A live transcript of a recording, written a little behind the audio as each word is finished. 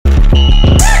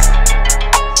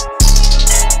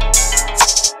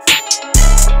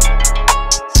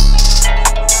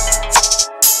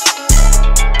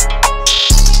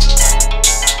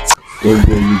What's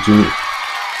good, YouTube?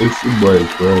 It's your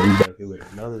boy, bro. We back here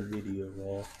with another video,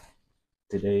 man.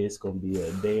 Today it's gonna be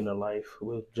a day in the life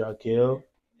with Jaquel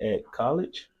at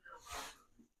college.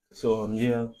 So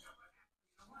yeah,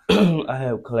 I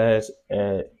have class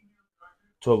at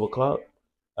 12 o'clock.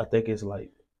 I think it's like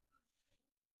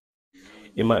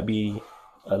it might be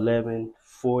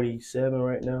 11:47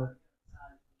 right now,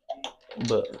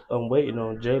 but I'm waiting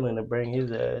on Jalen to bring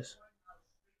his ass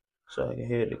so I can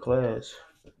head to class.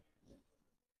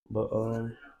 But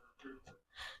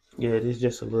yeah, this is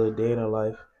just a little day in the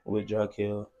life with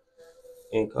Jaquel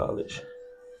in college.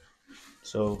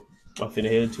 So I'm finna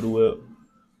head to the web,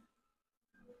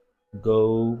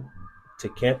 go to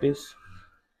campus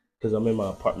because I'm in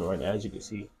my apartment right now. As you can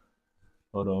see,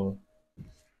 hold on,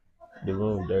 the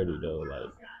room dirty though.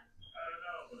 Like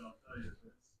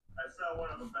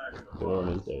the room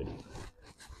is dirty.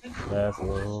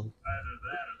 Bathroom,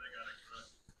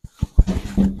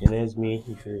 and that's me.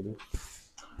 You feel me?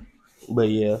 But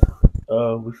yeah,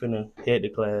 we finna head to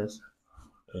class.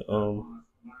 And, I'm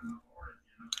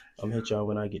gonna hit y'all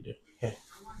when I get there. Yeah.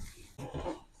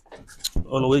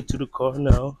 On the way to the car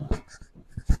now.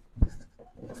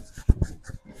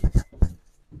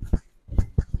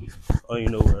 I don't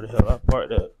even know where the hell I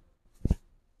parked at.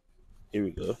 Here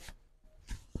we go.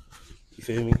 You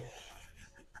feel me?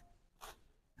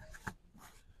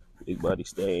 Big body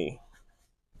stain.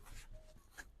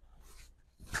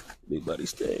 Big body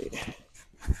stain.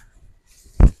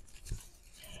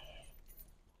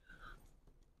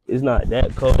 It's not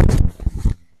that cold,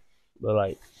 but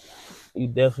like you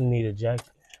definitely need a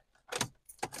jacket.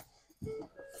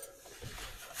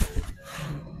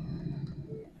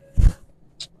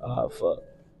 Ah, fuck.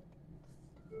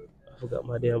 I forgot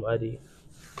my damn ID.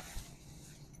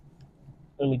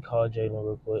 Let me call Jalen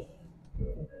real quick.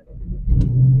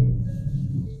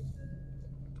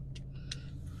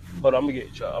 Hold on, I'm gonna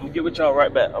get y'all. I'm gonna get with y'all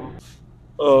right back.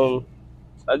 Um,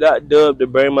 I got Dub to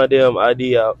bring my damn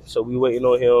ID out, so we waiting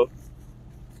on him.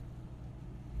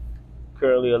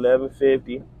 Currently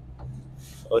 11:50.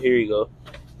 Oh, here you go.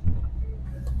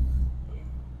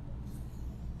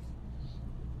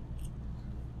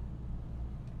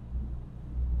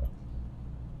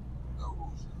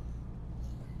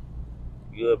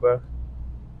 You good, bro?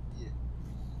 Yeah.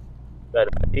 Got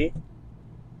an ID?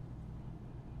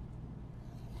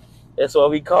 That's why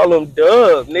we call him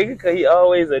Dub, nigga, cause he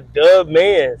always a Dub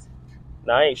man.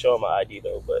 Nah, I ain't showing my ID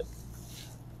though, but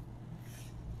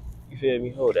you feel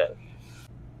me? Hold that.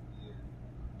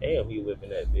 Damn, he whipping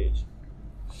that bitch.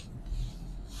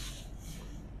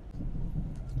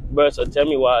 Bro, so tell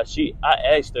me why I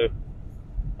asked her,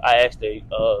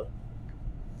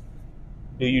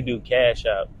 do you do cash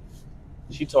out?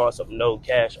 She told us some no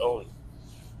cash only.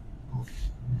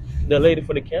 The lady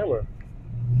for the camera.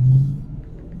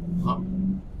 Huh?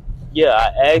 Yeah,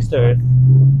 I asked her,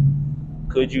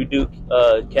 could you do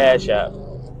cash out?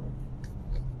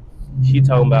 She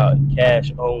talking about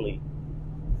cash only.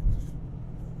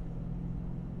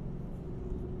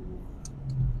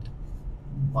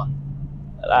 Why?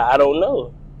 I don't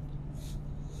know.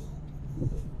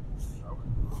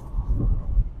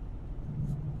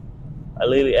 I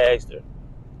literally asked her.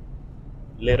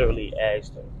 Literally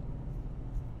asked her.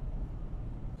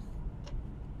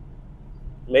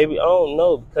 Maybe I don't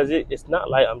know because it's not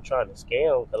like I'm trying to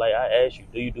scam. Like I asked you,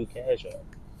 do you do cash out?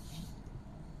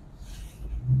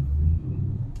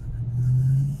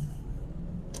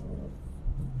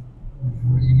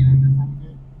 Where you getting it from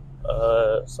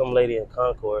again? Some lady in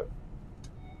Concord.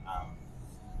 Got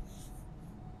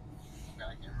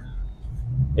a camera?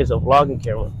 It's a vlogging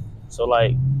camera. So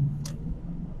like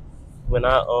when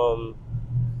I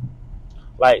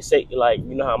like say like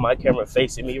you know how my camera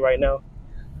facing me right now,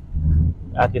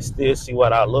 I can still see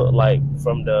what I look like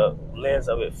from the lens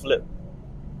of it flip.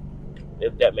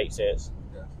 If that makes sense.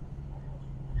 Yeah.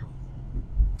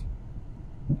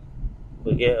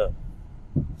 But yeah.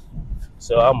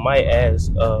 So I might ask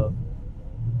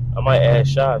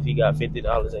Shy if he got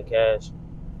 $50 in cash,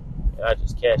 and I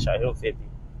just cash out him 50.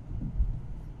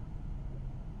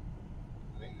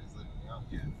 I think that's like, oh,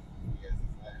 yeah. He has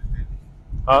his last 50.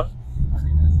 Huh? I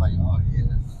think that's like, oh,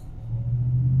 yeah.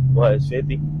 What is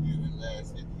 50? Yeah, the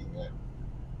last 50 he got.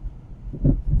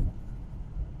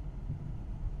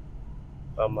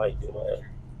 I might do that.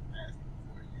 Asking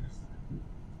for it,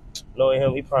 use. Knowing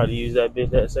him, he probably used that bitch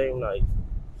that same night.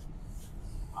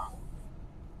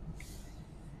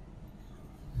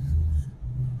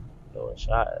 Knowing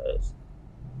Shy ass.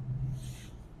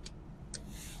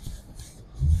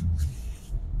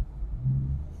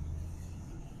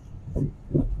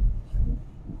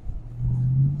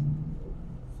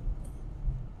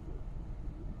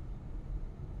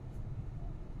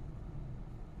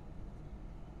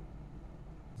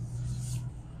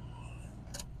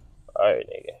 Alright,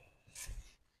 nigga.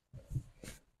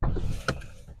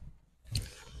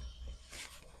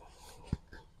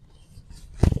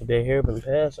 If they hear him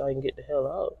pass, I can get the hell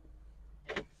out.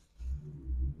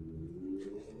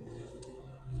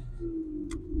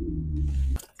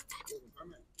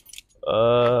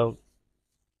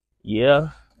 Yeah.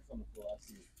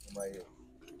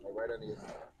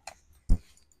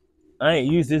 I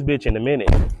ain't used this bitch in a minute.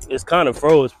 It's kind of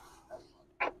froze.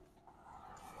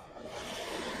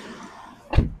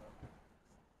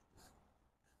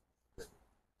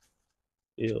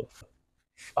 Ew.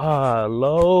 Ah,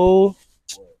 low.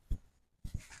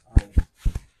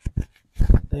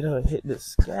 They done hit the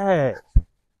sky.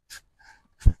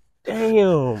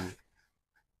 Damn.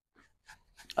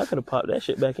 I could have popped that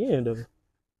shit back in though.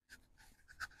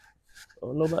 I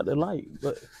don't know about the light,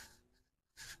 but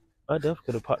I definitely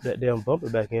could have popped that damn bumper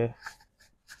back in.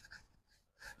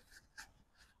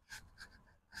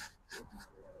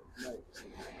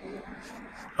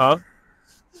 Huh?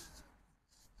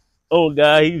 Oh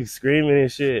God, he was screaming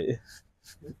and shit.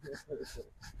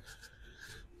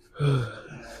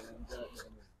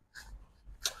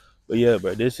 But yeah,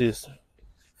 bro, this is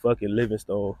fucking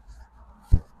Livingstone.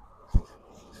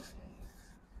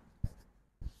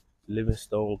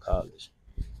 Livingstone College.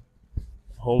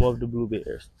 Home of the Blue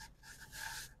Bears.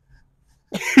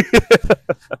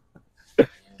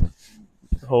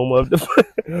 home of the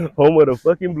home of the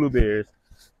fucking Blue Bears.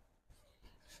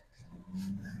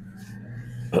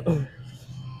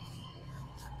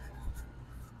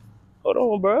 Hold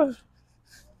on, bro.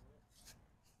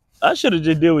 I should have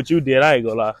just did what you did. I ain't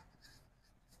gonna lie.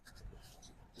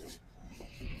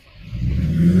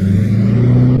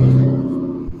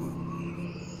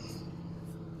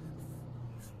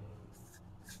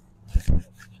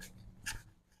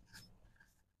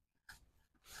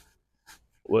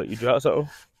 What, you dropped something?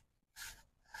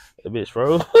 That bitch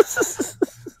froze.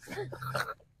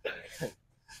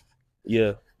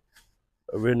 Yeah,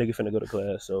 a real nigga finna go to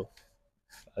class, so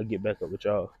I'll get back up with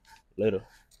y'all later,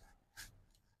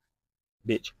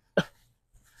 bitch.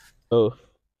 Oh,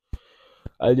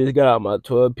 I just got out my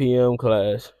 12 p.m.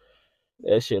 class.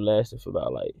 That shit lasted for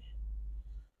about like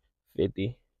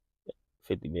 50,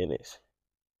 50 minutes,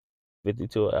 50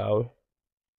 to an hour.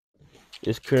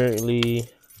 It's currently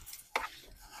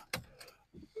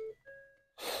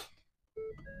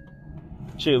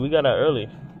shit. We got out early.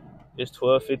 It's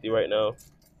 12:50 right now,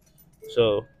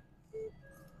 so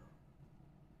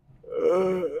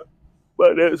my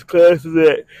next class is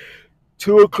at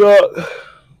 2 o'clock.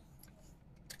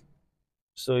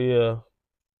 So yeah,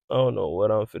 I don't know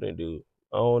what I'm finna do.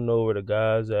 I don't know where the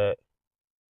guys at.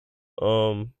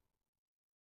 Why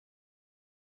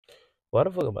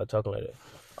the fuck am I talking like that?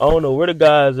 I don't know where the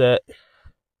guys at.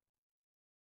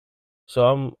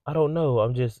 So I don't know.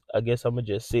 I guess I'm gonna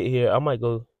just sit here. I might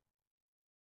go,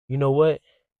 you know what?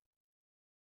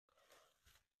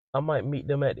 I might meet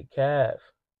them at the calf.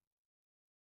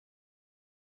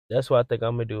 That's what I think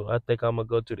I'm gonna do. I think I'm gonna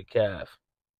go to the calf.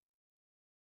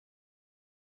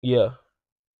 Yeah.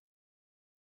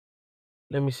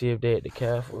 Let me see if they at the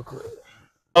calf real quick.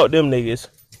 Oh, them niggas.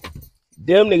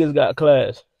 Them niggas got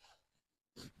class.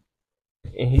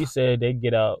 And he said they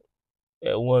get out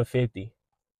at 1:50.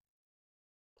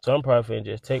 So I'm probably finna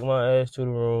just take my ass to the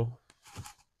room.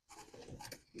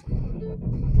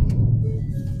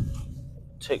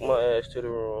 Take my ass to the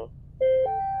room.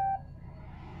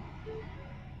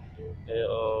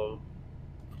 And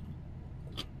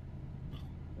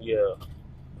yeah.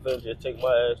 I'm finna just take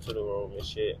my ass to the room and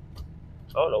shit.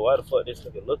 I don't know why the fuck this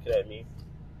nigga looking at me.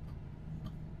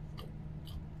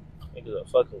 Niggas are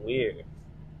fucking weird.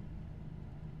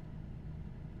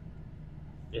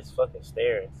 Just fucking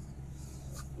staring.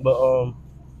 But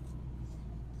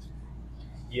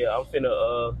yeah, I'm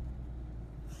finna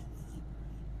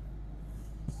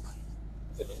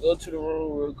go to the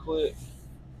room real quick.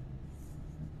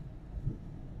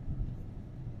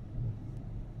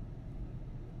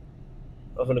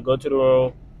 I'm finna go to the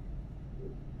room.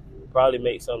 Probably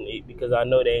make something to eat because I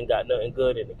know they ain't got nothing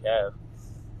good in the calf.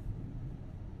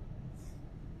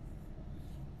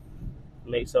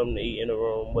 Make something to eat in the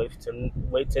room. Wait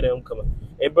till them come.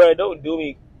 Hey, bro, don't do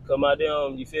me. Come out there.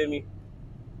 You feel me?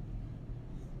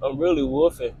 I'm really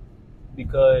woofing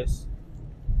because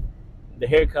the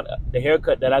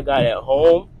haircut that I got at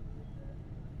home,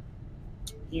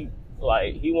 he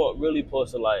won't really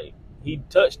supposed to he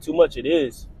touched too much of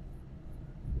this,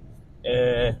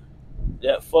 and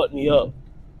that fucked me up.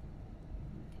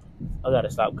 I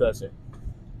gotta stop cussing.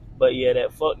 But yeah,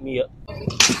 that fucked me up.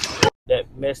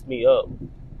 That messed me up.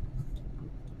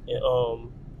 And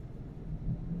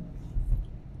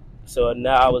So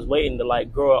now I was waiting to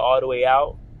like grow it all the way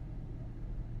out.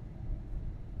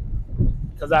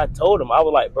 Cause I told him, I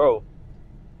was like, bro,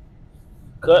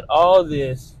 cut all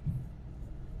this,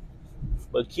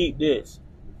 but keep this.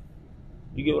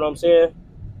 You get what I'm saying?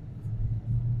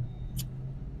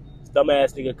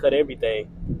 Dumbass nigga cut everything.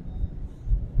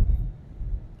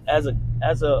 As a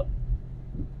as a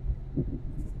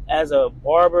as a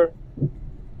barber,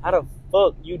 how the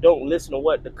fuck you don't listen to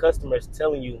what the customer is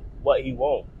telling you what he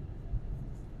want?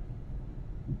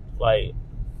 Like,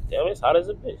 damn, it's hot as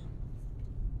a bitch.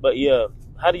 But yeah,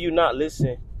 how do you not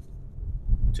listen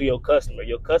to your customer?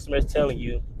 Your customer is telling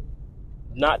you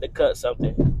not to cut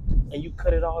something, and you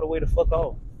cut it all the way the fuck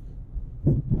off.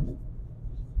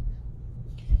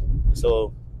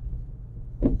 So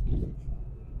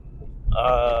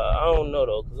I don't know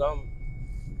though, cause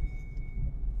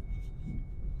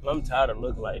I'm tired of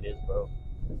looking like this, bro.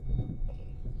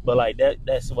 But like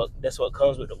that's what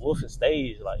comes with the wolfing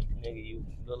stage. Like, nigga, you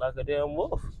look like a damn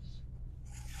wolf.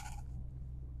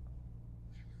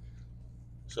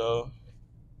 So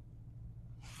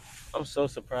I'm so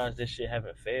surprised this shit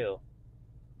haven't failed.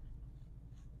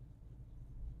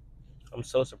 I'm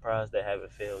so surprised they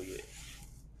haven't failed yet.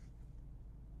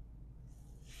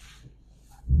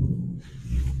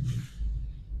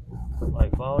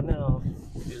 Like, fall now.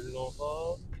 Is it gonna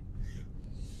fall?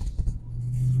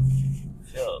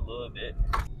 Fell a little bit.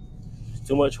 It's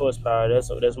too much horsepower. That's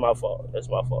my fault. That's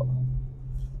my fault.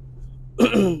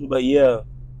 But yeah,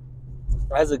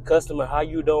 as a customer, how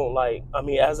you don't like? I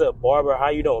mean, as a barber, how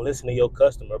you don't listen to your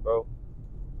customer, bro?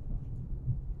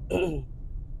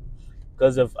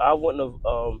 Because if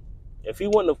he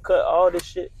wouldn't have cut all this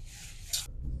shit,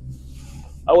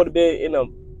 I would have been in a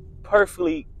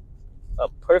perfectly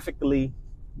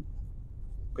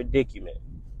predicament.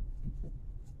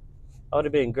 I would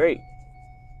have been great.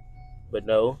 But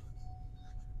no,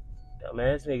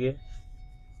 dumbass nigga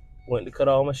went to cut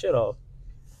all my shit off.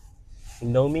 You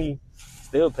know me,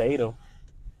 still paid him.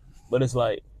 But it's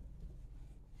like,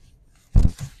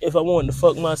 if I wanted to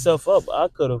fuck myself up, I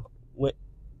could have went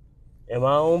in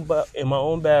my own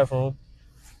bathroom,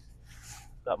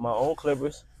 got my own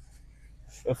clippers,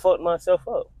 and fucked myself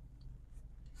up.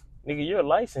 Nigga, you're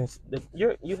licensed.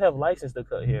 You have license to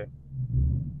cut hair.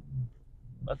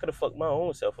 I could have fucked my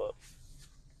own self up.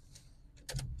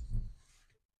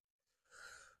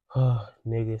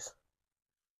 Niggas,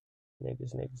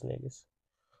 niggas, niggas, niggas.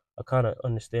 I kind of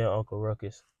understand Uncle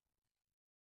Ruckus,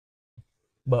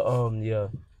 but yeah.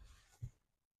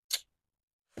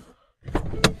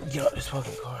 Get out this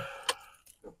fucking car.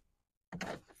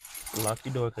 Lock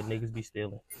your door, cause niggas be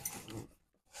stealing.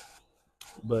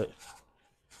 But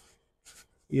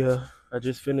yeah, I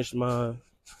just finished my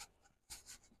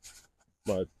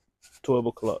 12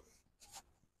 o'clock.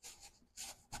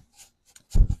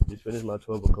 Just finished my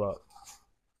 12 o'clock.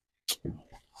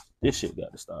 This shit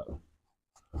got to stop.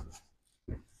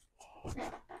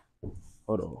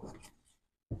 Hold on.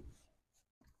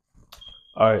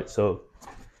 All right, so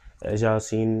as y'all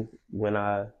seen, when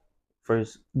I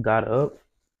first got up,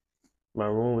 my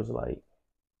room was like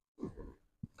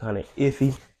kind of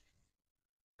iffy,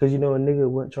 cause a nigga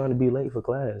wasn't trying to be late for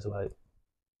class. Like,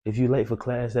 if you late for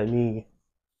class, that means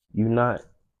you not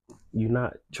you're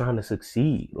not trying to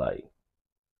succeed. Like,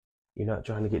 you're not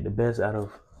trying to get the best out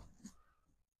of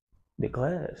the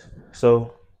class.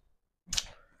 So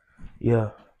yeah,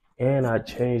 and I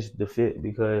changed the fit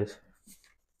because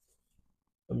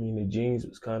the jeans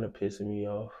was kind of pissing me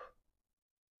off.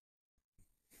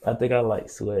 I think I like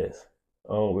sweats.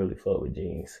 I don't really fuck with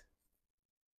jeans.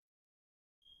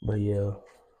 But yeah,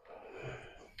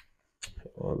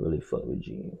 I don't really fuck with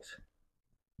jeans.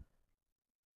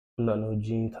 I'm not no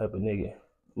jean type of nigga.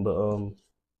 But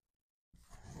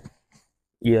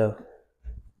yeah,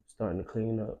 starting to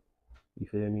clean up. You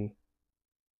feel me?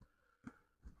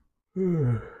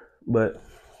 But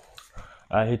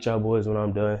I hit y'all boys when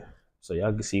I'm done, so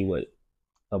y'all can see what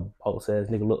a boss ass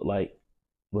nigga look like.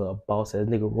 What a boss ass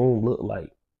nigga room look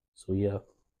like. So yeah,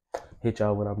 hit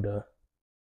y'all when I'm done.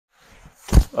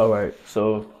 All right,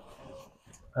 so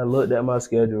I looked at my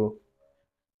schedule.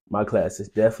 My class is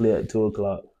definitely at 2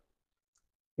 o'clock.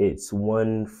 It's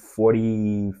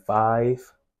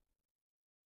 1:45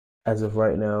 as of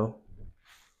right now.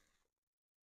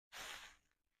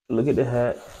 Look at the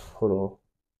hat. Hold on.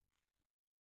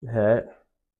 The hat.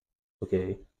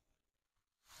 Okay.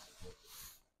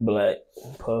 Black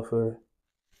puffer.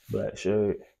 Black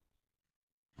shirt.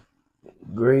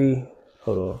 Gray.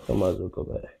 Hold on. I might as well go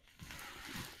back.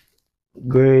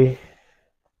 Gray.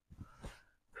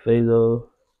 Phaso.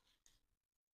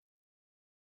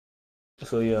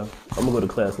 So yeah, I'm gonna go to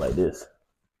class like this.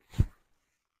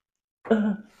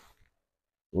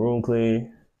 Room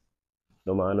clean,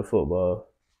 don't mind the football,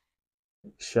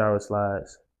 shower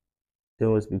slides. It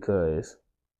was because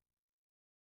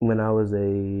when I was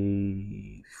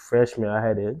a freshman, I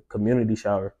had a community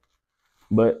shower,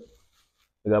 but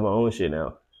I got my own shit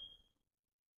now.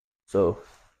 So,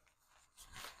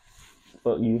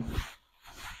 fuck you.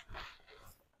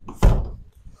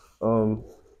 Um,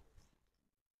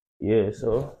 yeah,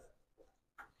 so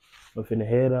I'm finna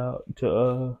head out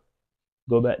to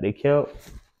go back to camp.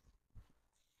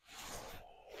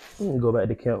 Go back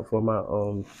to camp for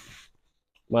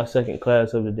my second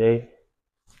class of the day.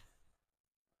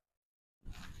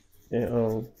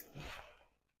 And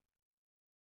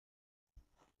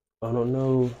I don't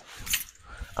know.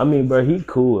 I mean, bro, he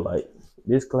cool. Like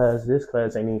this class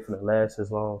ain't even finna last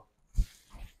as long.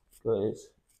 Cause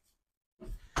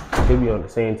he be on the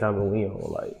same time that we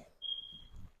on. Like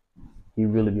he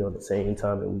really be on the same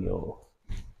time that we on.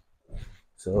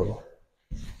 So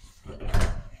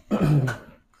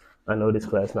I know this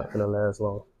class not gonna last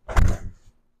long.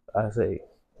 I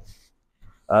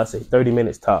say 30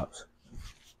 minutes tops.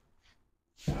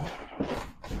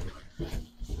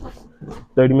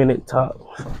 30-minute tops.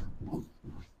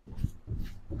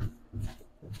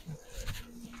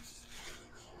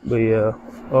 But yeah,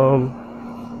 I don't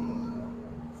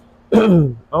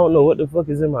know what the fuck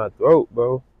is in my throat,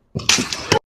 bro.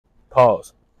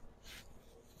 Pause.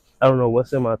 I don't know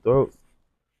what's in my throat.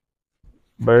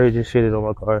 Bird just shitted on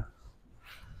my car.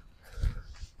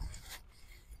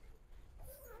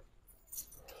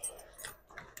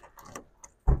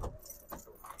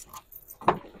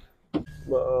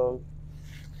 But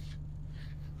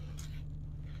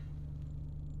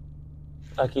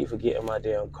I keep forgetting my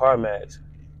damn car max.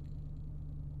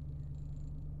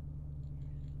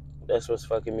 That's what's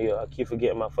fucking me up. I keep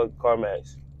forgetting my fucking car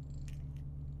max.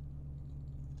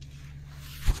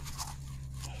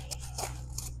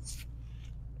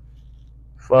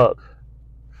 Fuck.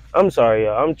 I'm sorry,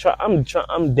 y'all.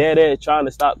 I'm dead ass trying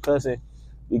to stop cussing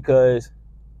because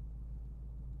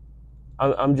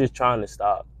I'm just trying to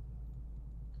stop.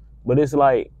 But it's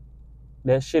like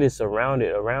that shit is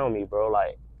surrounded around me, bro.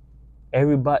 Like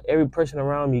every person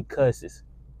around me cusses.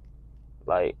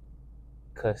 Like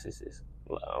cusses is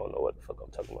I don't know what the fuck I'm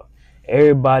talking about.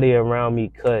 Everybody around me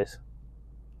cuss.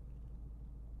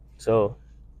 So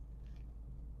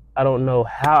I don't know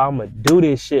how I'm gonna do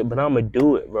this shit, but I'm gonna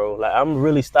do it, bro. Like I'm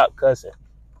really stop cussing.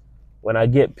 When I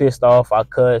get pissed off, I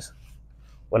cuss.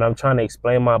 When I'm trying to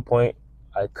explain my point,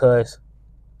 I cuss.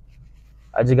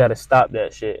 I just gotta stop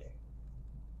that shit.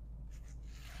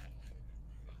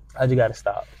 I just gotta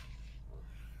stop.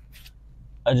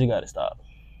 I just gotta stop.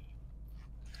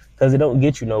 Cause it don't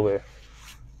get you nowhere.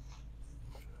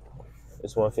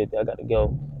 It's 1:50. I gotta go.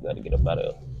 Gotta get up out of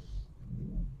here.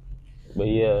 But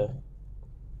yeah,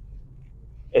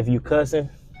 if you cussing,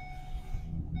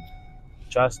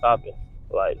 try stopping.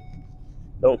 Like,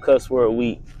 don't cuss for a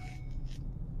week.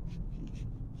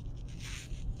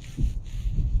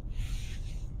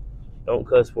 Don't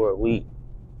cuss for a week.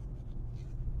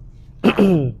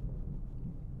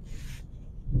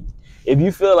 If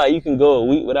you feel like you can go a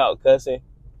week without cussing,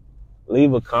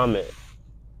 leave a comment.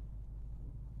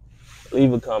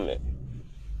 Leave a comment.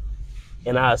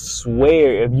 And I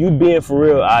swear, if you being for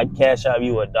real, I'd cash out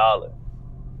you $1.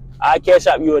 I'd cash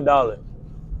out you $1.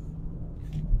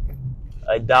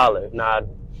 $1. Nah,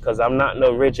 because I'm not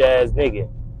no rich ass nigga.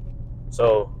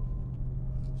 So,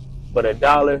 but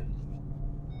 $1,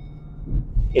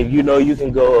 if you know you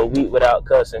can go a week without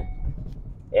cussing,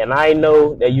 and I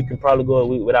know that you can probably go a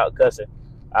week without cussing,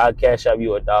 I'll cash out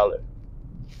you $1.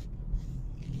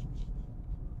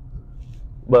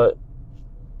 But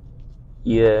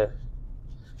yeah,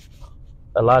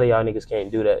 a lot of y'all niggas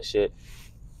can't do that shit.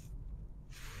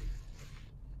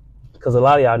 Cause a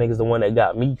lot of y'all niggas the one that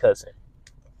got me cussing.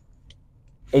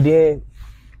 And then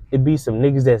it be some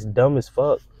niggas that's dumb as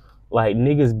fuck. Like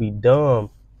niggas be dumb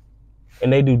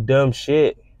and they do dumb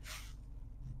shit.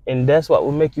 And that's what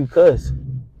will make you cuss.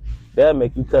 That'll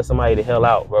make you cuss somebody the hell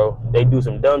out, bro. They do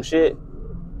some dumb shit.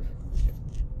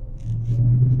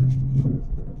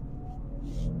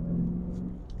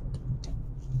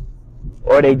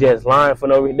 Or they just lying for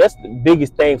no reason. That's the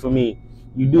biggest thing for me.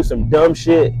 You do some dumb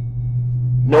shit,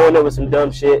 knowing it was some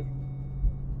dumb shit,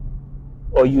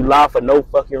 or you lie for no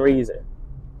fucking reason.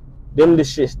 Them the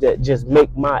shits that just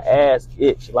make my ass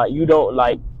itch. Like you don't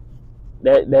like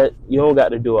that you don't got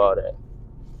to do all that.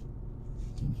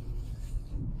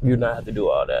 You not have to do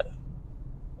all that.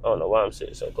 I don't know why I'm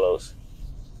sitting so close.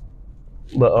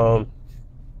 But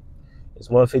it's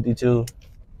 1:52.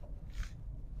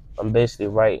 I'm basically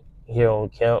right here on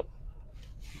camp.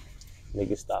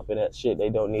 Niggas stopping at shit they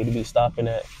don't need to be stopping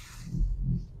at.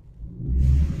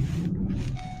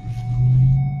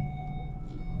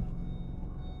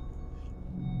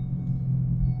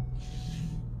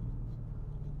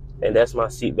 And that's my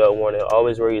seatbelt warning.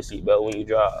 Always wear your seatbelt when you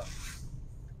drive.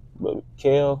 But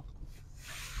Kel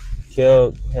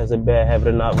has a bad habit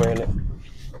of not wearing it.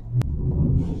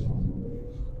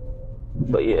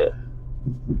 But yeah,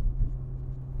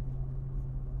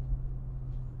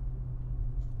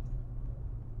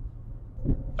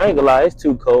 I ain't gonna lie, it's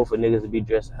too cold for niggas to be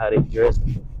dressed how they dress.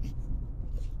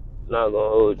 Not gonna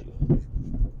hold you.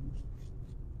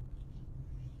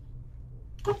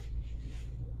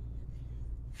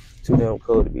 Too damn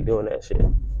cold to be doing that shit.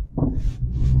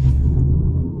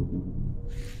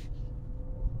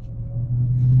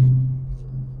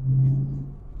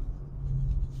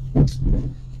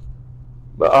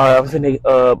 But alright, I'm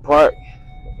finna park,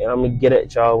 and I'm gonna get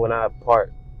at y'all when I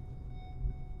park.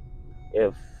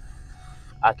 If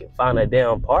I can find a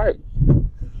damn park,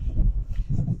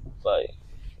 like,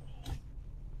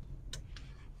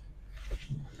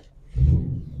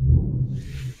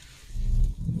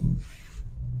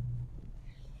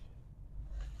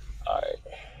 alright.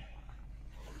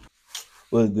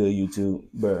 What's good, YouTube,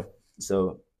 bro?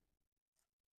 So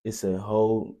it's a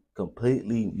whole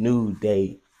completely new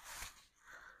day.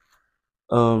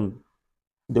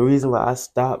 The reason why I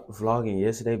stopped vlogging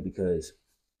yesterday because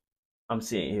I'm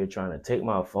sitting here trying to take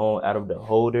my phone out of the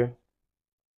holder,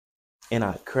 and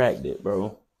I cracked it,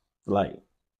 bro. Like,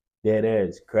 dead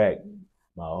ass cracked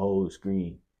my whole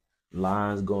screen.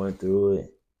 Lines going through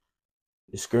it,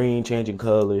 the screen changing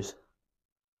colors.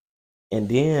 And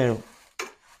then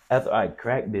after I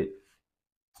cracked it,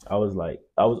 I was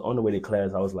on the way to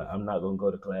class. I was like, I'm not gonna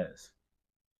go to class.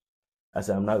 I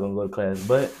said, I'm not gonna go to class,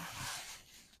 but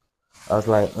I was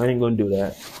like, I ain't gonna do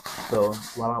that. So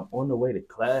while I'm on the way to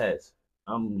class,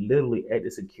 I'm literally at the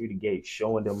security gate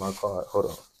showing them my card. Hold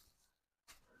on.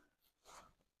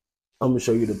 I'm gonna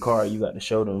show you the card. You got to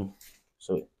show them.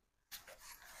 So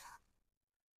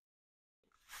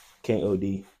can't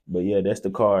OD. But yeah, that's the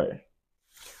card.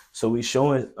 So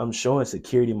I'm showing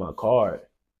security my card.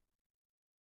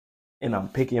 And I'm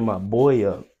picking my boy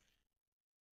up.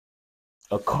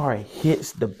 A car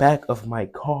hits the back of my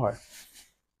car.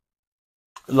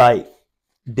 Like,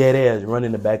 dead ass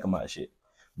running the back of my shit.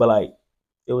 But like,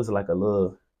 it was like a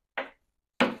little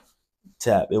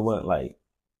tap. It wasn't like,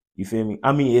 you feel me?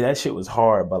 I mean, that shit was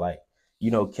hard, but like,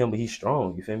 Kimber, he's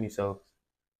strong, you feel me? So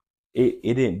it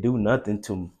didn't do nothing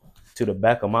to the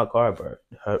back of my car, bro.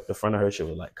 The front of her shit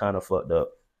was like kind of fucked up.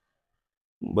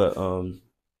 But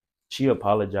she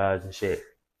apologized and shit.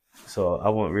 So I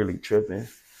wasn't really tripping.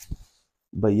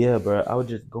 But yeah, bro, I was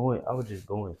just going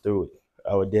through it.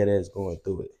 I was dead ass going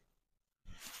through it.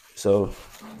 So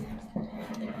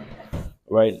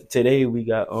right today we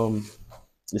got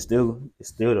it's still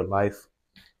the life.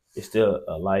 It's still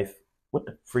a life. What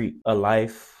the freak? A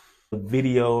life. A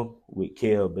video with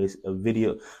Kel, basically a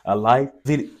video, a life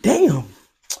video. Damn.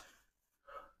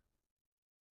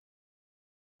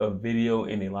 A video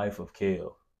in the life of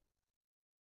Kel.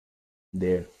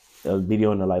 There, a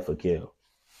video in the life of Kel.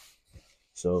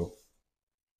 So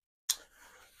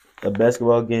a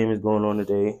basketball game is going on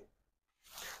today.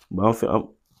 But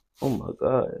oh my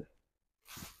god.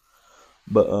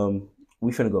 But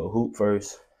we finna go hoop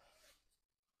first.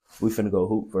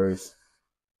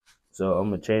 So I'm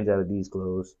gonna change out of these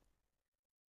clothes,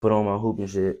 put on my hooping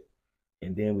shit,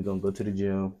 and then we're gonna go to the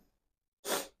gym.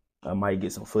 I might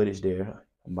get some footage there.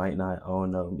 I might not. I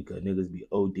don't know because niggas be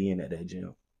ODing at that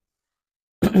gym.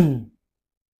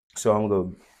 So I'm gonna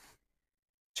go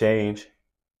change,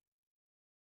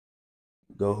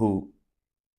 go hoop,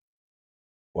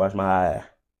 wash my eye,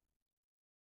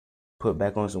 put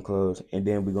back on some clothes, and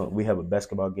then we have a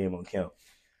basketball game on camp.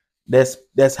 That's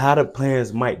how the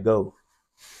plans might go.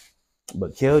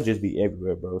 But Kel just be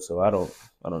everywhere, bro. So I don't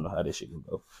know how this shit will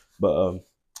go. But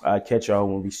I'll catch y'all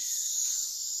when we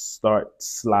start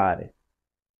sliding.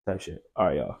 Type shit. All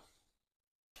right, y'all.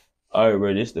 All right,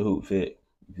 bro. This the hoop fit.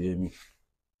 You feel me?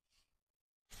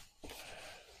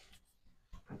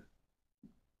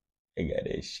 They got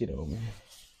that shit on me.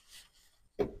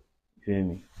 You feel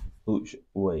me? Hoop.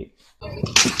 Wait.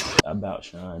 About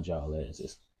shine y'all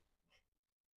asses.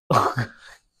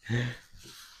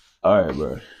 All right,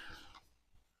 bro.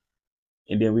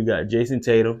 And then we got Jason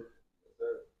Tatum.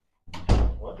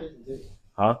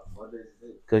 Huh?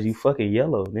 Cause you fucking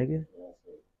yellow, nigga.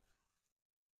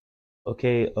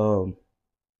 Okay,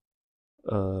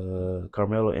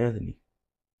 Carmelo Anthony.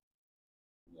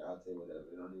 Yeah, I'll tell you whatever.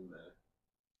 It don't even matter.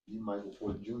 You Michael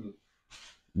Porter Jr.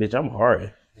 Bitch, I'm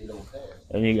hard.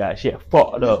 And you got shit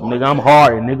fucked up, nigga. I'm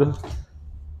hard, nigga.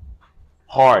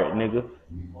 Hard, nigga.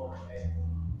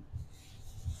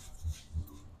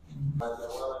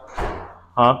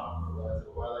 Huh?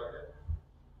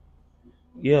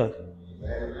 Yeah.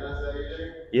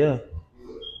 Yeah.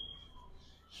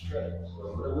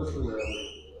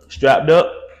 Strapped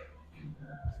up?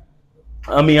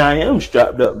 I mean, I am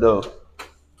strapped up though.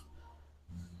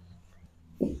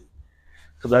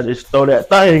 Cause I just throw that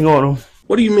thing on them.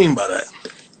 What do you mean by that?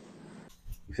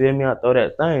 You feel me? I throw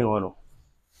that thing on them.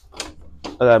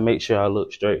 I gotta make sure I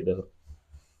look straight though.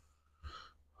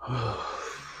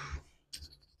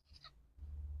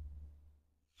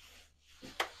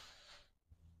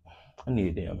 I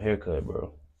need a damn haircut,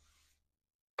 bro.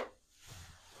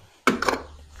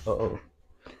 Uh-oh.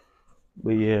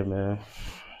 But yeah, man.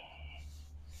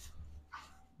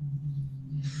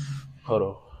 Hold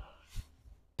on.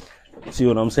 See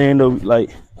what I'm saying though? Like,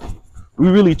 we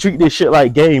really treat this shit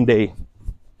like game day.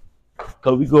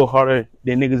 Cause we go harder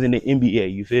than niggas in the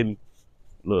NBA, you feel me?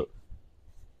 Look.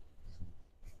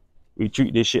 We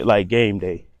treat this shit like game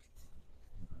day.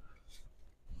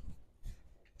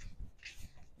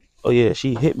 Oh yeah,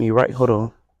 she hit me right. Hold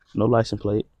on. No license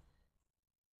plate.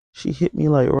 She hit me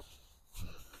like right.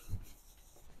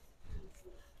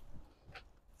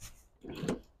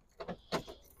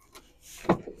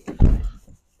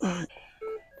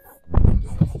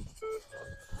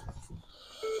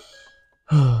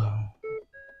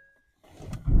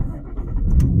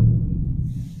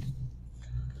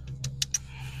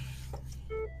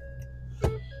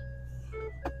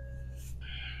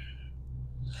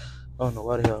 I don't know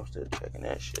why the hell I'm still checking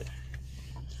that shit.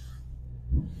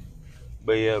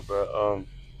 But yeah, bro.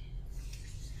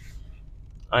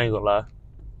 I ain't gonna lie.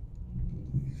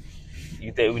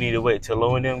 You think we need to wait till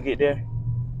Low and them get there?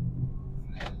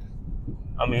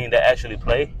 I mean, they actually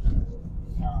play.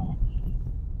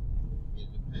 It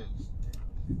depends.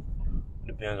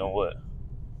 Depends on what.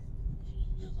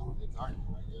 Depends on what they're talking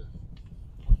about, I guess.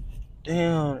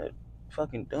 Damn, that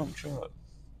fucking dumb truck.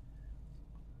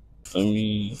 I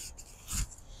mean,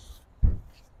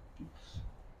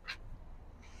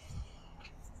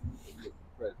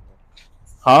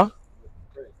 huh?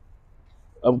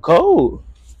 I'm cold.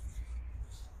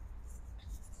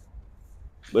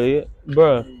 But yeah,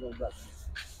 bro.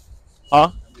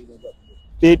 Huh?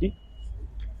 50?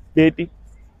 50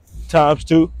 times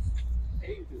 2.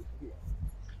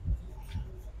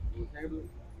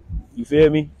 You feel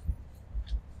me?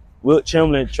 Wilt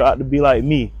Chamberlain tried to be like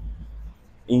me.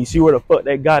 And you see where the fuck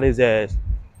that got his ass.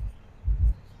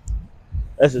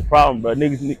 That's his problem, bro.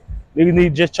 Niggas need to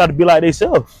just try to be like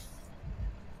themselves.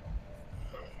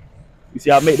 You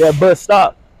see, I make that bus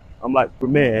stop. I'm like,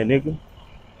 man, nigga.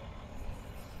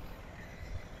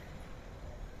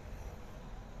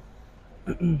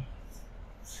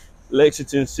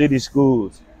 Lexington City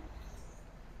Schools.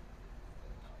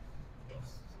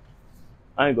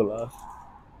 I ain't gonna lie.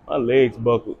 My legs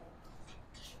buckled.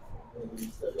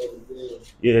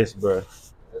 Yes, bro.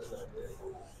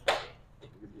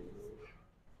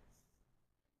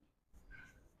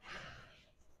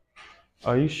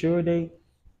 Are you sure they?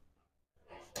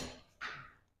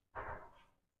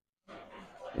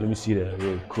 Let me see that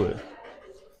real quick.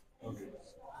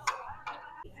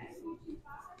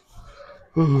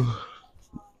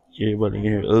 Everybody in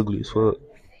here ugly as fuck.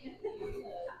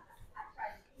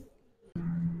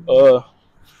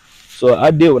 So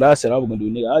I did what I said I was gonna do,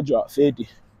 nigga. I dropped 50.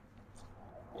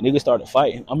 And niggas started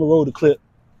fighting. I'ma roll the clip.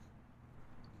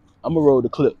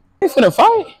 They finna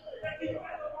fight?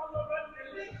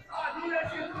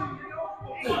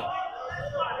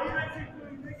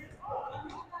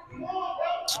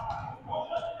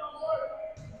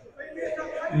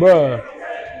 Bruh.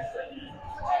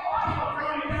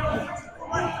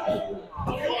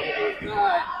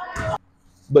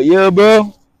 But yeah,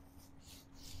 bro.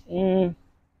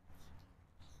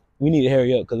 We need to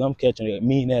hurry up because I'm catching a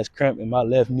mean ass cramp in my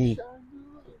left knee.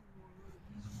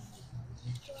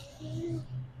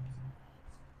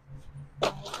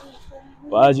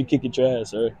 Why'd you kick your trash,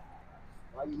 sir?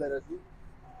 Why you let us do?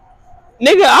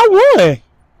 Nigga, I won.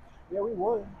 Yeah, we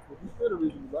won. But you still the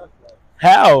reason you lost. Like,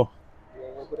 How? you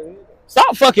ain't gonna put it in there.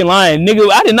 Stop fucking lying, nigga.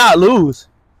 I did not lose.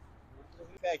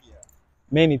 Pacquiao.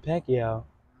 Manny Pacquiao.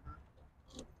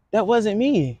 That wasn't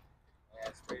me. Yeah,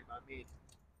 straight my meat.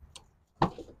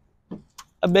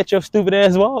 I bet your stupid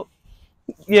ass walk.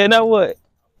 Yeah, now what?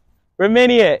 Where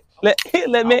Manny at? Let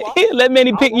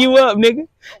Manny pick you up, nigga.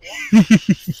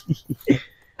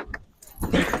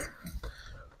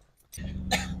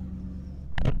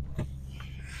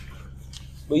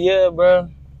 But yeah, bro.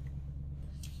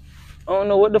 I don't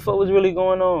know what the fuck was really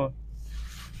going on.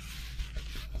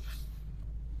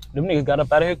 Them niggas got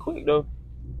up out of here quick though.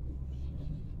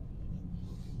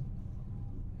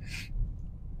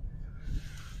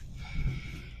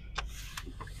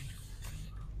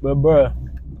 But bruh,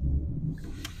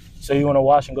 so you wanna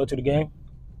watch and go to the game?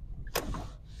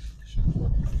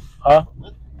 Huh?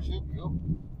 Should be over.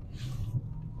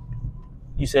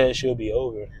 You said it should be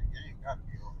over. Yeah, game gotta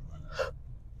be over by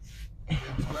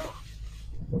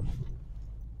now.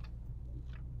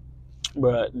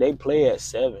 Bruh, they play at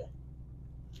 7.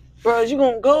 Bruh, you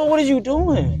gonna go? What are you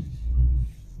doing?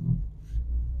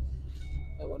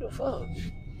 Like, what the fuck?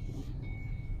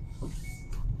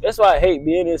 That's why I hate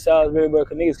being in Salisbury, bro,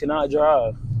 because niggas cannot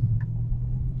drive.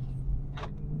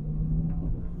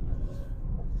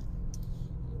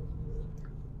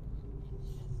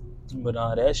 But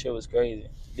that shit was crazy.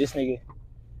 This nigga.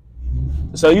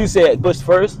 So you said push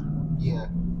first? Yeah.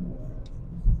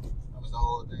 That was the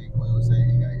whole thing. Quay was saying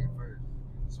he got hit first.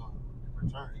 So in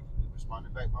return, he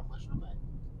responded back by pushing him back.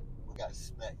 We got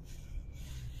smacked.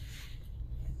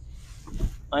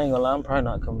 I ain't gonna lie, I'm probably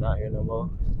not coming out here no more.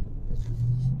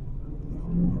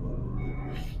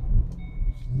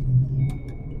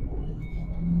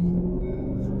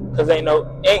 Cause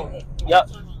yup.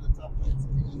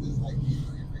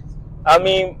 I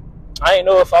mean, I ain't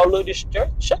know if I look this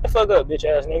straight. Shut the fuck up, bitch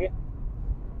ass nigga.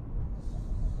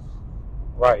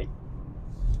 Right.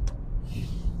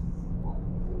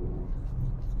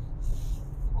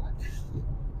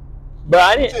 But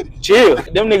I didn't chill.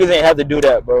 Them niggas ain't have to do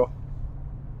that, bro.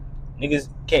 Niggas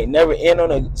can't never end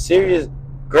on a serious,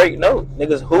 great note.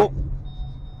 Niggas hoop.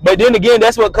 But then again,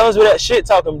 that's what comes with that shit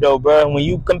talking, though, bro. When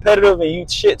you competitive and you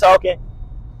shit talking.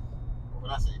 When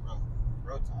I say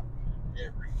bro talking,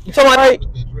 you talking about like,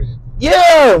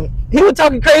 yeah, he was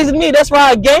talking crazy to me. That's why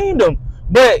I gamed him.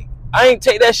 But I ain't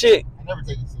take that shit. I never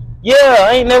take it serious. Yeah,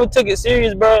 I ain't never took it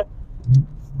serious, bro.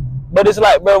 But it's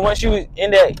like, bro, once you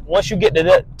get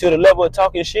to the level of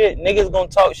talking shit, niggas gonna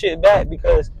talk shit back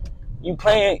because you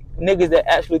playing niggas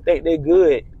that actually think they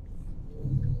good.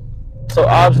 So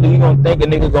obviously you gonna think a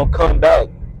nigga gonna come back.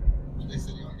 They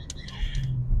said you gonna get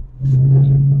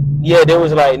Yeah, there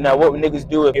was like, now what would niggas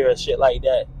do if you're shit like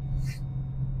that?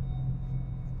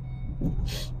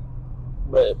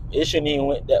 But it shouldn't even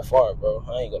went that far, bro.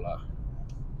 I ain't gonna lie.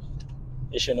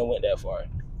 It shouldn't have went that far.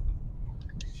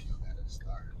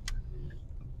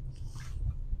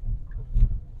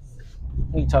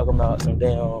 We talking about some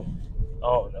damn, I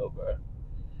don't know, bro.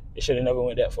 It should have never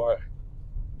went that far.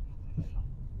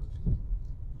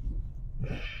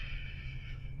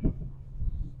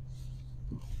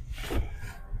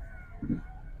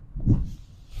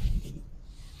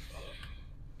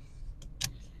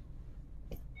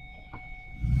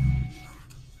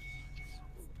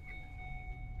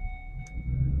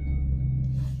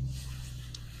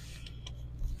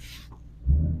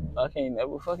 I can't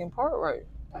never fucking park right.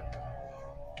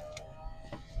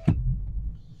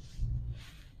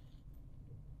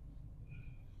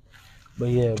 But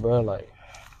yeah, bro, like,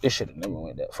 it should have never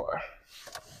went that far.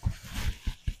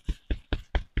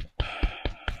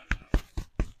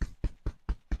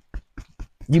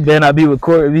 You better not be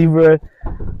recording me, bro.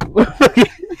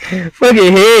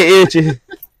 fucking head itching.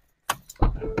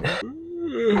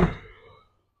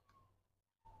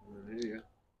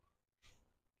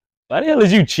 Why the hell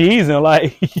is you cheesing?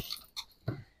 Like,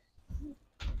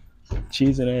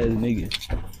 cheesing ass nigga.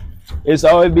 It's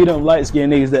always be them light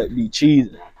skinned niggas that be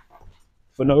cheesing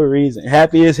for no reason.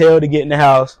 Happy as hell to get in the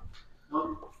house.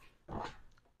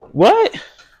 What?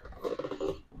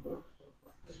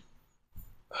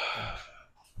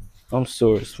 I'm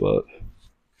sore as fuck.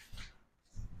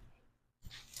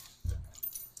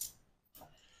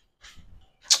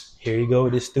 Here you go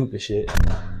with this stupid shit.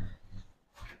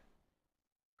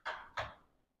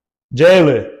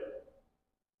 Jalen.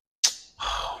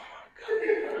 Oh my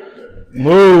God.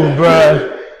 Move,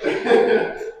 bruh.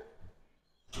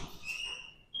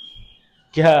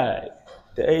 God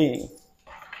dang.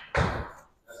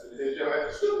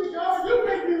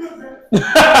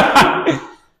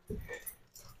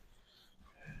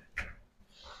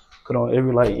 Put on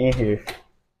every light in here.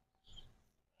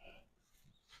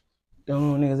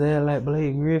 Don't know niggas act like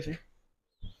Blake Griffin.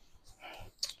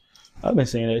 I've been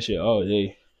saying that shit all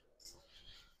day.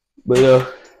 But yeah.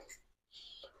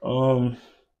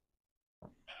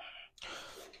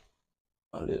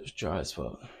 My lips dry as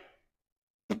fuck.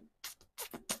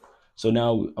 So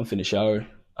now I'm finna shower.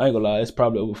 I ain't gonna lie, it's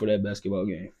probably over for that basketball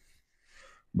game.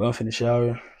 But I'm finna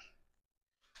shower,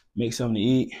 make something to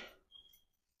eat,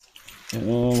 and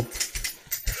my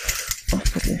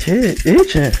fucking head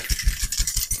itching.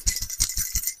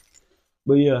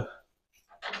 But yeah,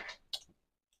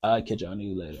 I'll catch y'all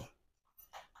niggas later.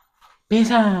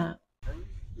 Pizza.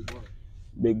 Big one.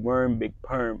 Big worm, big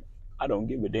perm. I don't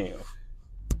give a damn.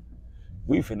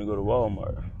 We finna go to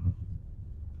Walmart.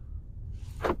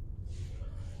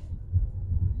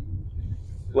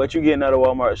 What you getting out of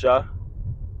Walmart, Shaw?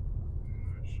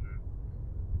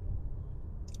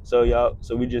 So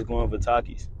we just going for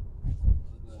Takis.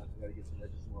 Gotta get some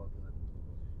extra small condoms.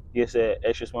 You said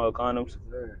extra small condoms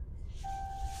Yes,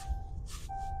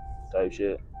 type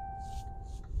shit.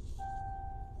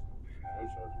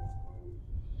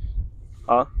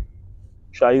 Huh?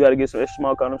 Shaw, you gotta get some extra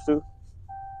small condoms too?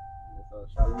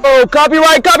 Oh,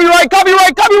 copyright, copyright,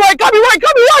 copyright, copyright, copyright,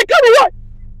 copyright, copyright.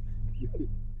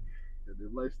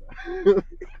 lifestyle.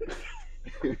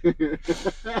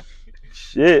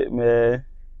 Shit, man.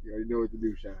 You already know what to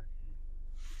do, Sean.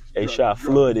 Hey, Shaw,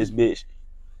 flood this bitch.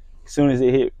 As soon as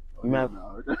it hit,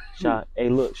 No. Shaw, hey,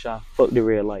 look, Shaw, fuck the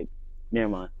red light. Never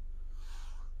mind.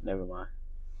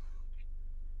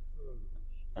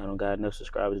 I don't got enough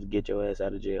subscribers to get your ass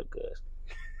out of jail, cuz.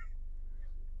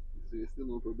 It's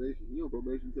still on probation. He on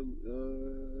probation till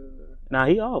Nah,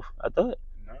 he off, I thought.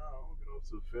 Nah, I don't get off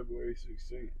till February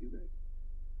 16th.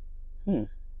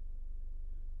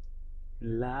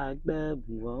 Locked up,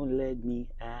 won't let me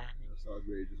out. South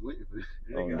Grade just waiting for this.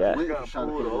 Oh, Nigga, God. I got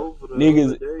pulled over the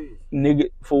Niggas- other day. Nigga,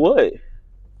 for what?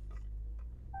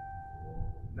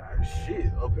 Nah,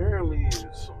 shit. Apparently,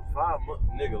 some 5 months.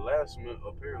 Nigga, last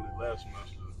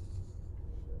semester,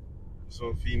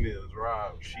 some females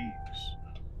robbed sheeps.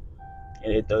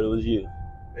 And they thought it was you.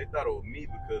 They thought it was me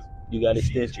because You got she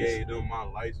extensions. gave them my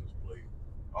license plate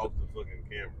off the fucking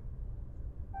camera.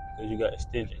 Because you got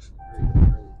extensions.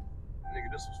 Nigga,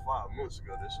 this was 5 months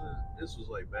ago. This was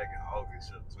like back in August,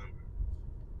 September.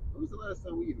 When was the last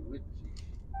time we even went to Chief?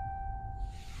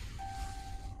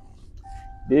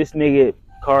 This nigga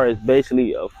car is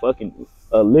basically a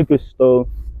liquor store,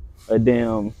 a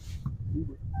damn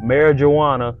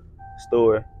marijuana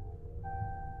store.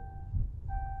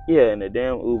 Yeah, and a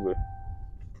damn Uber.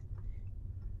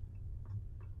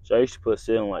 So I used to put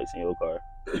ceiling lights in your car.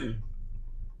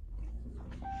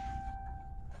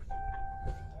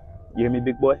 You hear me,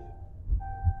 big boy?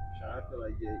 I feel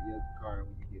like your car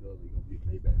when you get older, you're gonna be a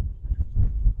Maybach.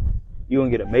 You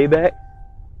gonna get a Maybach?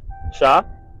 Shaw?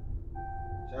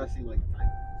 Sean seem like the type.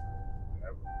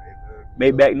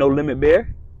 Maybach no limit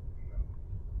bear?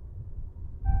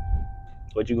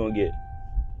 What you gonna get?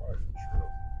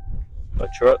 A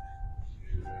truck?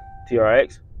 TRX?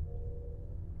 If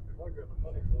I got the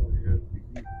money for it,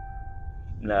 yeah.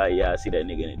 Nah, yeah, I see that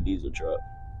nigga in a diesel truck.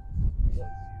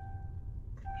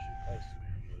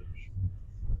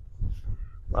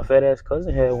 My fat ass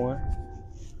cousin had one.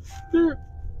 Yeah,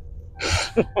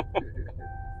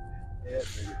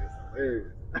 nigga, that's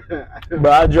hilarious.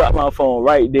 Bro, I dropped my phone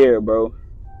right there, bro.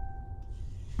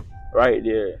 Right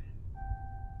there.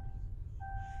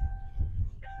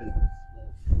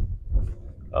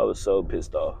 I was so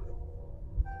pissed off.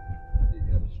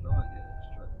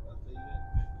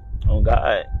 Oh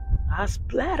God, I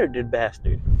splattered the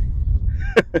bastard.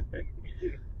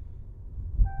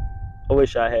 I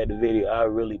wish I had the video. I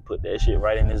really put that shit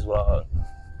right in this vlog.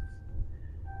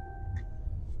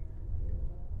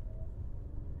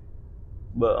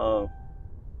 But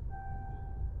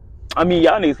I mean,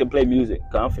 y'all niggas can play music,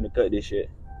 cause I'm finna cut this shit.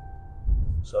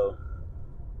 So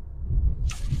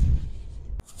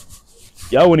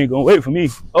y'all wouldn't even gonna wait for me.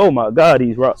 Oh my God,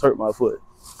 these rocks hurt my foot.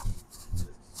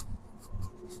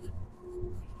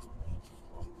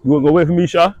 You wanna go wait for me,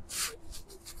 Shaw?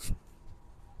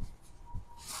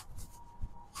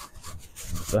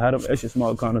 So how them extra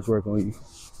small condoms work on you?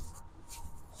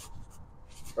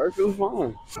 First, it was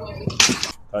fine.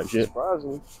 Type shit.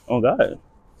 Surprisingly. Oh God.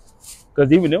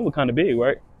 Cause even them were kind of big,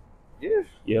 right? Yeah.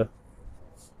 Yeah.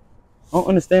 I don't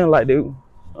understand, like, dude.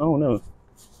 I don't know.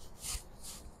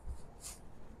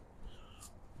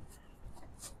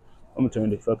 I'm gonna turn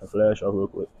this fucking flash off real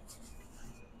quick.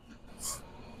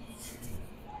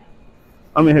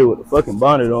 I'm in here with the fucking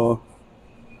bonnet on.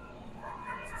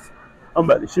 I'm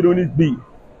about to shit on this beat.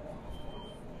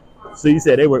 So you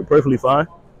said they work perfectly fine?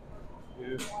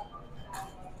 Yeah.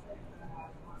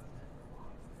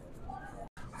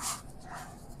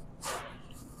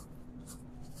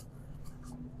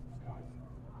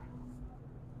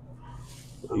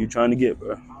 What are you trying to get,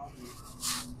 bro?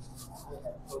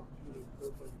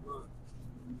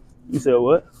 You said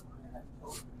what?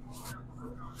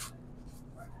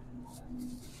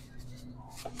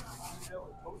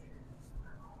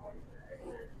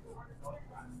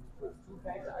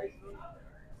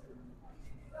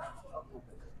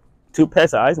 Two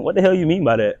packs of ice? What the hell you mean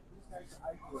by that?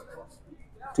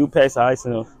 2 packs of ice.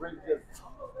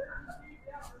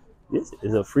 This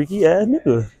is a freaky ass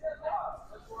nigga.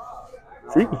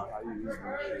 Freaky. How you eat them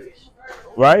shits?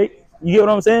 Right? You get what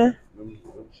I'm saying? Them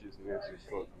shits nasty as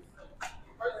fuck.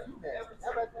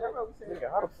 Nigga,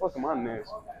 how the fuck am I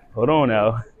nasty? Hold on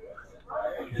now.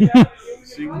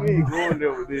 See, we ain't going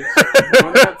there with this.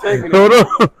 We're not taking it.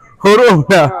 Hold on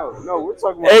now. No, we're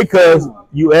talking about Hey, cuz, food.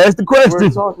 you asked the We're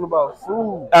question. talking about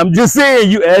food. I'm just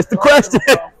saying, you asked the question.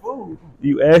 Food.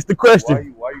 You asked the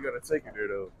question. Why you gotta take it there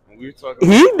though? When we were talking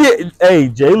He about did. Hey,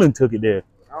 Jalen took it there.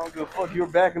 I don't give a fuck. You're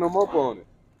backing him up on it,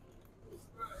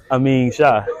 I mean,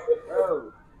 Shy.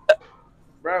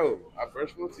 bro. I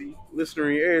brushed my teeth,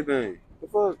 Listerine, everything. The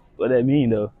fuck? What that mean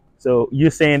though? So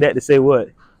you're saying that to say what?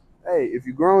 Hey, if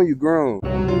you grown, you grown.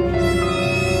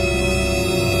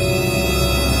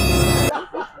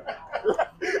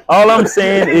 All I'm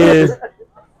saying is,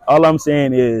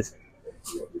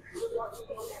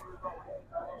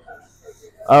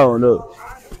 I don't know.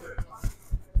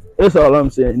 That's all I'm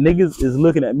saying. Niggas is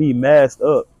looking at me masked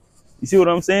up. You see what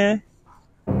I'm saying?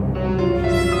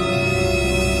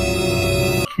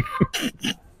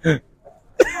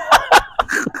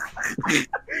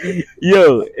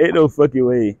 Yo, ain't no fucking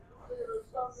way.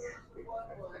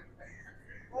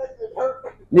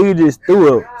 Nigga just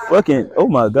threw a fucking, oh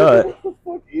my God. What the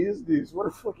fuck is this? Where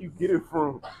the fuck you get it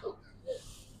from?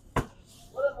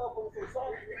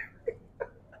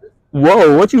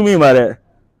 Whoa, what you mean by that?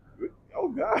 Oh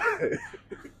God.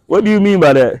 What do you mean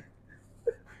by that?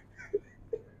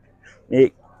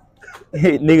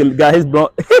 Nigga got his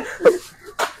blunt.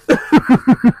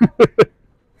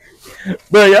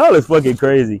 Bro, y'all is fucking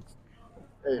crazy.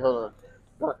 Hey, hold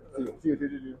on. See what you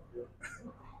do.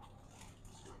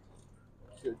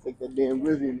 Should take that damn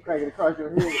Rizzy and crack it across your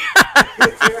head.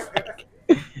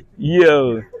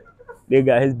 Yo, they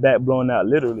got his back blown out,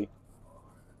 literally.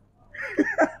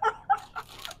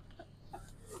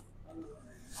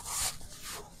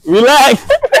 Relax.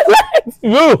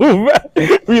 Move, bro.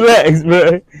 Relax,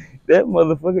 bro. That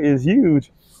motherfucker is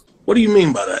huge. What do you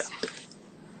mean by that?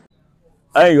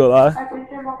 I ain't gonna lie.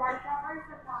 Attention mobile shoppers,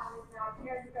 the time is now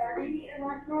 10:30 and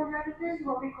our store registers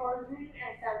will be closing in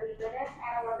 30 minutes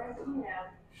at 11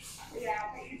 p.m. We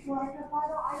ask that you select the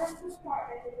final items to start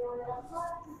making your way up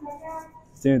front to check out.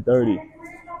 10:30. And for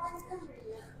your shopping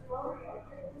convenience, slowly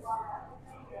exit to our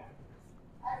application.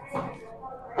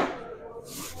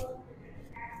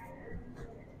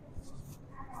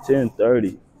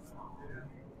 $10:30.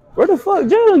 Where the fuck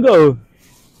Jalen go?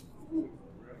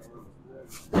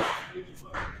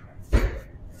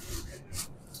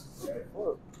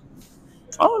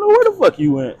 I don't know where the fuck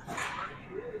you went.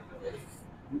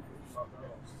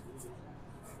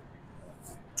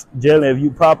 Jalen, if you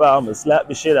pop out, I'm gonna slap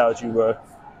the shit out you, bro.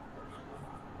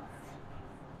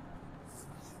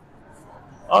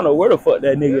 I don't know where the fuck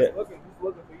that nigga at.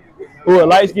 Who, a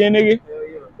light skinned nigga?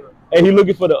 Hey, he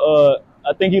looking for the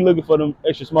I think he looking for them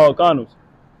extra small condoms.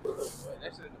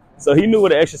 So he knew what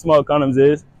the extra small condoms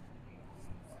is.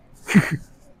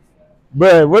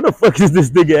 Bruh, where the fuck is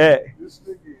this nigga at? This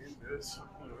nigga in this.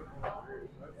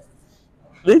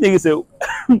 This nigga said,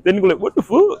 then nigga like, what the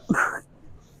fuck?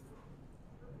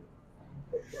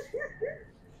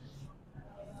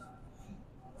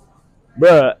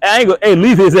 Bruh, I ain't gonna, hey,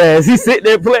 leave his ass. He sit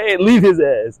there playing, leave his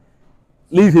ass.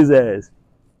 Leave his ass.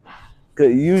 Cause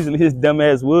usually his dumb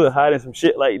ass would hide in some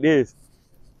shit like this.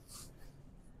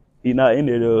 He not in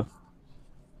there though.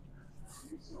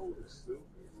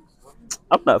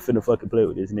 I'm not finna fucking play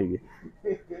with this nigga.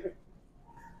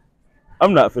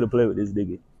 I'm not finna play with this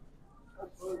nigga.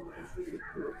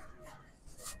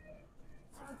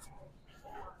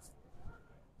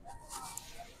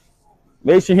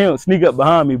 Make sure he don't sneak up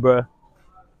behind me, bro.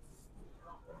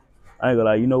 I ain't gonna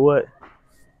lie, you know what?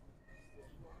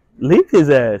 Leave his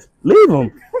ass. Leave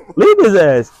him. Leave his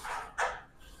ass.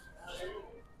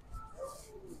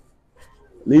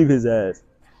 Leave his ass.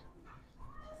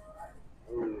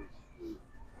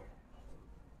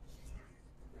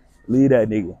 Leave that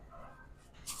nigga.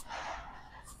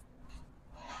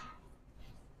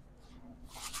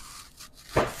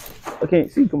 I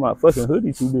can't see because my fucking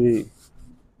hoodie too big.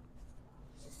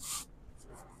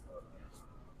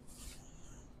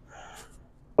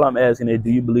 All I'm asking is,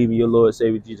 do you believe in your Lord and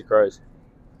Savior Jesus Christ?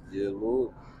 Yeah,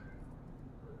 Lord.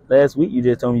 Last week you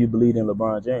just told me you believed in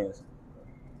LeBron James.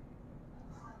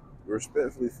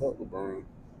 Respectfully, fuck LeBron.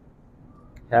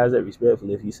 How's that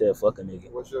respectful if you said fuck a nigga?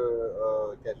 What's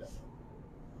your catch up?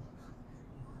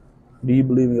 Do you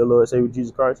believe in your Lord and Savior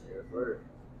Jesus Christ? Yes, sir.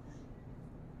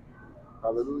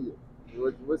 Hallelujah.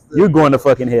 What's the, You're going to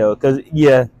fucking hell, cause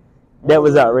yeah, that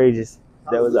was outrageous.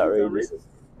 That was outrageous.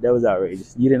 That was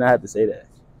outrageous. You did not have to say that.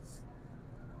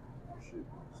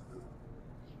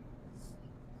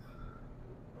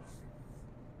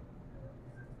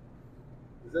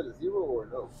 Is that a 0 or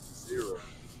no? 0.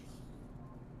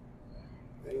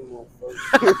 Ain't no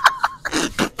fucking.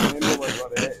 Ain't nobody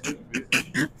about to hack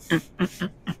this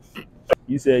bitch.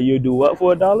 You said you'll do what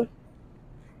for $1?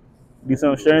 Do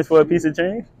some strange for a piece of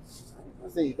change? I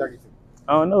say 32.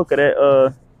 I don't know, cause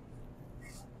that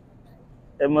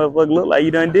motherfucker look like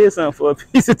you done did something for a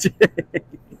piece of change.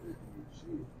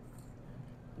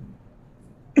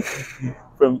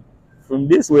 from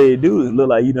this way, it do look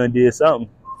like you done did something.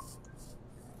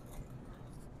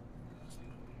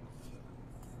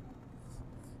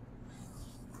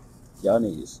 Y'all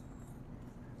niggas,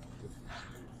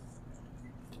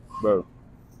 bro.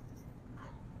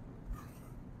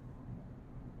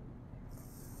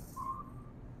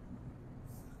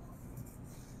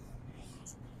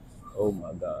 Oh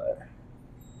my god.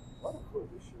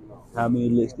 How many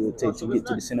licks do it take to get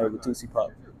to the center of a Tootsie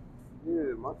Pop?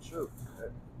 Yeah, my chip.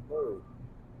 Bro.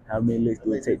 How many licks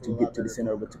do it take to get to the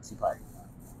center of a Tootsie Pop?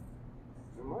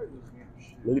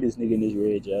 Look at this nigga in this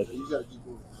red jacket. You gotta keep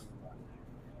moving.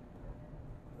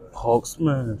 Hulk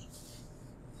smash.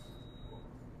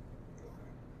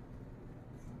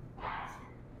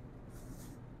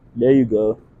 There you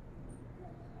go.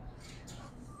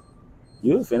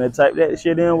 You was finna type that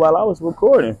shit in while I was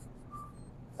recording.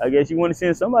 I guess you want to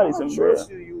send somebody some bread.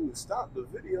 You would stop the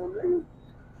video, nigga.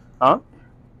 Huh?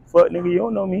 Fuck nigga, you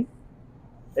don't know me.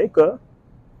 Hey, cuz.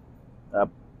 I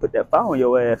put that fire on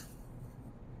your ass.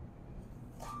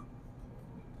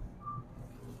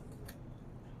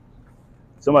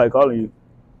 Somebody calling you.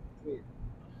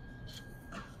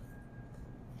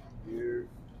 Here.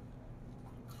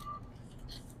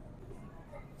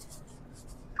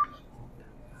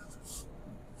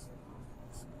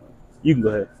 You can go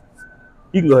ahead.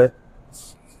 You can go ahead.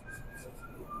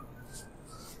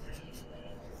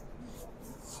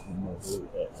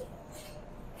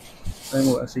 I ain't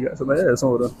gonna, she got some ass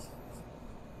on her.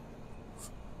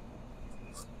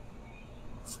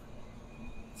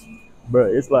 Bro,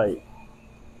 it's like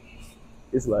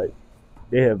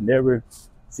they have never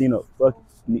seen a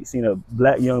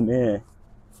black young man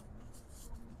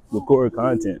record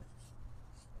content.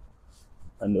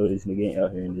 I know this nigga ain't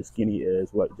out here in this skinny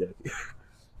ass white jacket.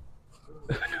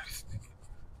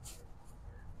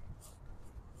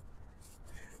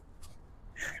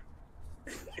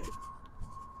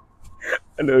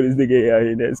 I know this nigga ain't out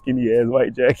here in that skinny ass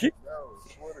white jacket. No,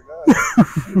 swear to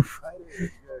God.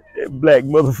 That black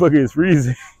motherfucker is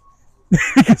freezing.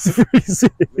 It's freezing.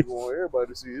 Nigga want everybody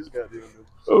to see his goddamn nigga.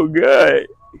 Oh god.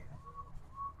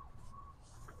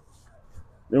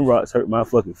 Them rocks hurt my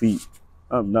fucking feet.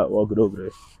 I'm not walking over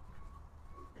there.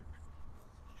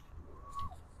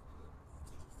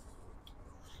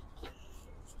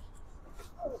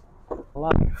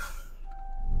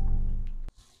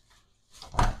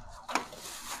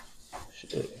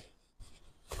 Shit.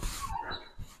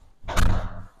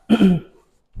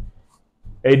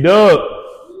 Hey, Doug.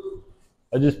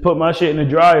 I just put my shit in the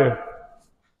dryer.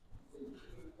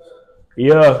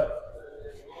 Yeah.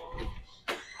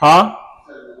 Huh?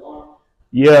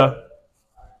 Yeah.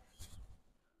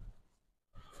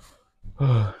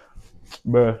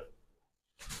 Bruh.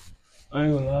 I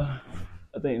ain't gonna lie.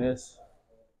 I think that's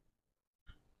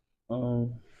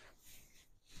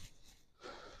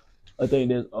I think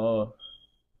that's all.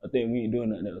 I think we ain't doing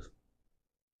nothing else.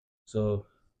 So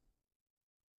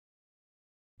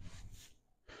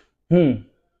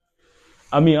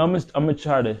I mean I'm gonna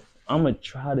try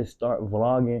to start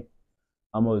vlogging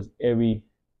almost every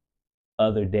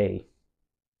other day.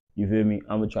 You feel me?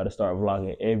 I'm gonna try to start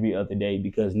vlogging every other day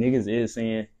because niggas is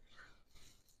saying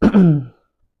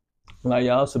like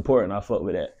y'all supporting, I fuck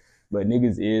with that. But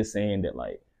niggas is saying that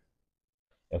like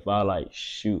if I like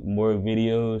shoot more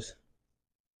videos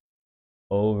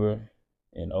over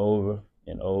and over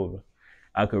and over,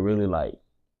 I could really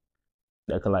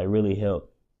that could really help.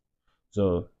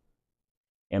 So,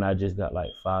 and I just got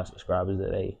like 5 subscribers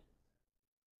today.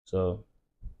 So,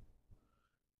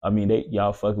 I mean,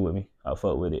 y'all fucking with me. I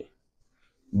fuck with it.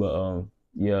 But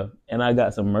yeah, and I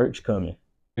got some merch coming.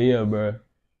 But yeah, bro.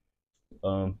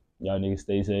 Y'all niggas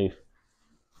stay safe.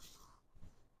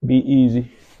 Be easy.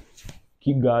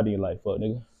 Keep God in your life, fuck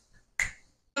nigga.